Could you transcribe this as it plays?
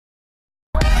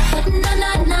Na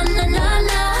na na na na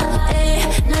na.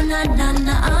 Eh, na na na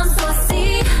na, I'm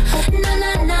saucy. Na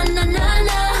na na na na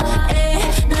na.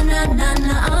 Eh, na na na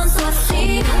na, I'm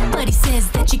saucy. But he says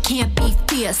that you can't be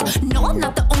fierce. No, I'm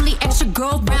not the only extra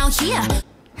girl around here.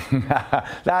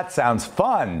 That sounds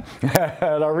fun.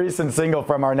 A recent single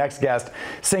from our next guest,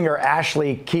 singer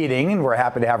Ashlee Keating, and we're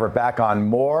happy to have her back on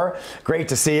More. Great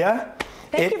to see you.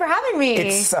 Thank you for having me.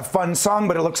 It's a fun song,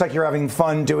 but it looks like you're having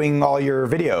fun doing all your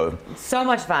video. So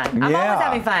much fun. I'm always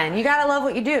having fun. You gotta love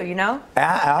what you do, you know?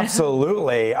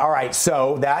 Absolutely. All right,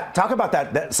 so talk about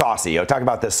that saucy. Talk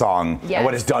about this song and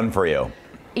what it's done for you.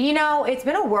 You know, it's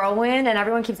been a whirlwind, and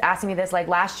everyone keeps asking me this. Like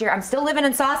last year, I'm still living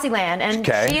in saucy land, and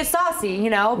she is saucy, you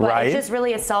know, but it's just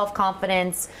really a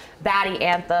self-confidence, baddie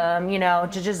anthem, you know,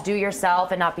 to just do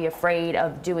yourself and not be afraid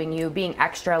of doing you, being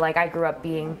extra. Like I grew up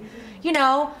being, you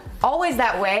know, always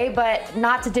that way, but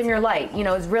not to dim your light, you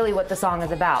know, is really what the song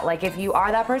is about. Like if you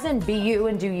are that person, be you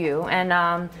and do you.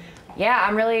 And yeah,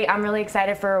 I'm really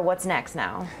excited for what's next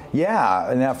now.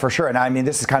 Yeah, for sure. And I mean,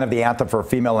 this is kind of the anthem for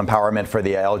female empowerment for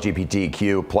the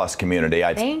LGBTQ plus community.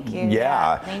 Thank you.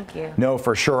 Yeah. Thank you. No,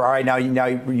 for sure. All right, now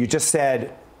you just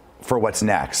said for what's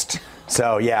next.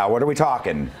 So yeah, what are we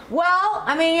talking? Well,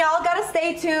 I mean, y'all gotta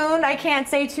stay tuned. I can't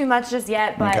say too much just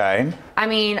yet, but I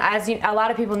mean, as a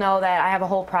lot of people know that I have a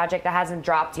whole project that hasn't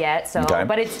dropped yet. So,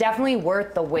 but it's definitely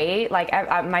worth the wait. Like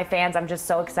my fans, I'm just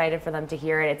so excited for them to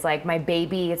hear it. It's like my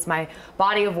baby. It's my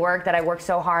body of work that I worked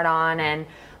so hard on, and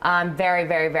I'm very,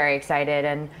 very, very excited.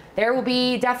 And there will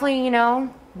be definitely, you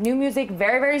know, new music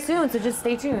very, very soon, so just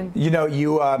stay tuned. You know,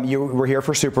 you were here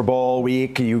for Super Bowl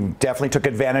week. You definitely took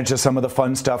advantage of some of the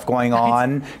fun stuff going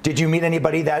on. Did you meet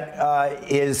anybody that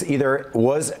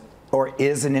was or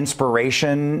is an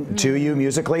inspiration to you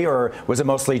musically, or was it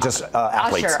mostly just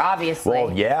athletes? Usher, obviously.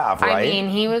 Well, yeah, right. I mean,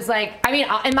 he was like,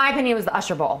 in my opinion, it was the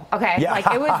Usher Bowl. Okay, yeah. Like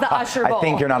it was the Usher Bowl. I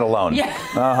think you're not alone.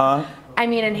 Yeah. I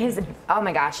mean, and oh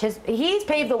my gosh, he's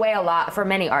paved the way a lot for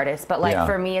many artists, but like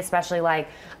for me especially, like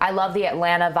I love the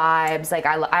Atlanta vibes. Like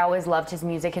I always loved his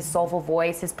music, his soulful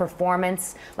voice, his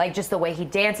performance, like just the way he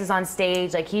dances on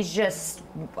stage. Like he's just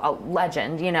a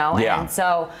legend, you know. Yeah. And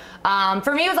so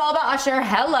for me, it was all about Usher.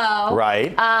 Hello.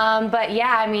 Right. But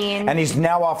yeah, I mean. And he's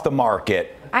now off the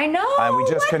market. I know. And we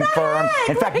just confirmed.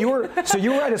 In fact, you were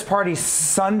at his party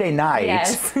Sunday night.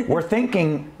 Yes. We're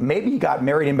thinking maybe you got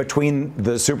married in between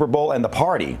the Super Bowl and the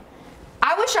party.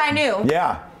 I wish I knew.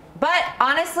 Yeah. But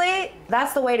honestly,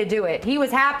 that's the way to do it. He was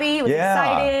happy. He was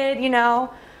excited. You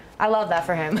know. I love that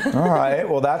for him. All right,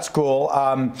 well that's cool.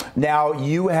 Now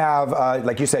you have,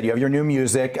 like you said, you have your new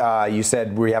music. You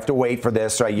said we have to wait for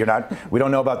this, right? We don't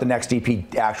know about the next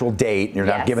EP actual date. You're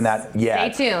not giving that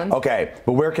yet. Stay tuned. Okay,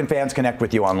 but where can fans connect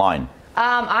with you online?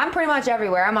 I'm pretty much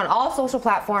everywhere. I'm on all social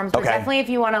platforms. But definitely, if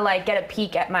you want to like get a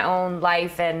peek at my own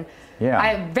life and. Yeah.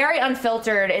 I'm very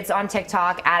unfiltered. It's on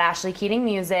TikTok at Ashlee Keating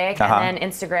Music, and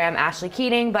then Instagram Ashlee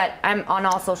Keating, but I'm on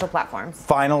all social platforms.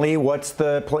 Finally, what's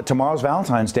tomorrow's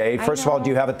Valentine's Day. First of all,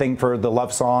 do you have a thing for the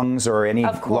love songs or any?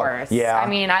 Of course. Yeah. I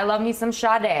mean, I love me some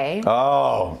Sade.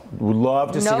 Oh,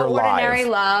 love to see her live. No Ordinary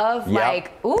Love.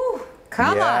 Like, ooh.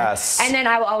 Come on. And then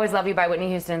I Will Always Love You by Whitney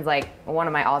Houston's like one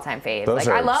of my all-time faves. Those like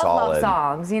are I love solid. love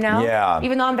songs, you know? Yeah.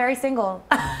 Even though I'm very single.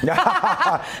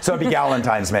 So it'd be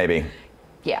Galentine's maybe.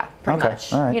 Yeah, pretty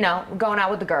much. Right. You know, going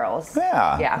out with the girls.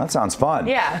 Yeah, that sounds fun.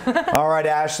 Yeah. All right,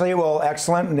 Ashlee, well,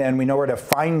 excellent, and we know where to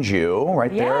find you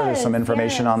right there. There's some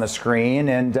information on the screen,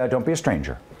 and don't be a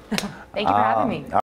stranger. Thank you for having me.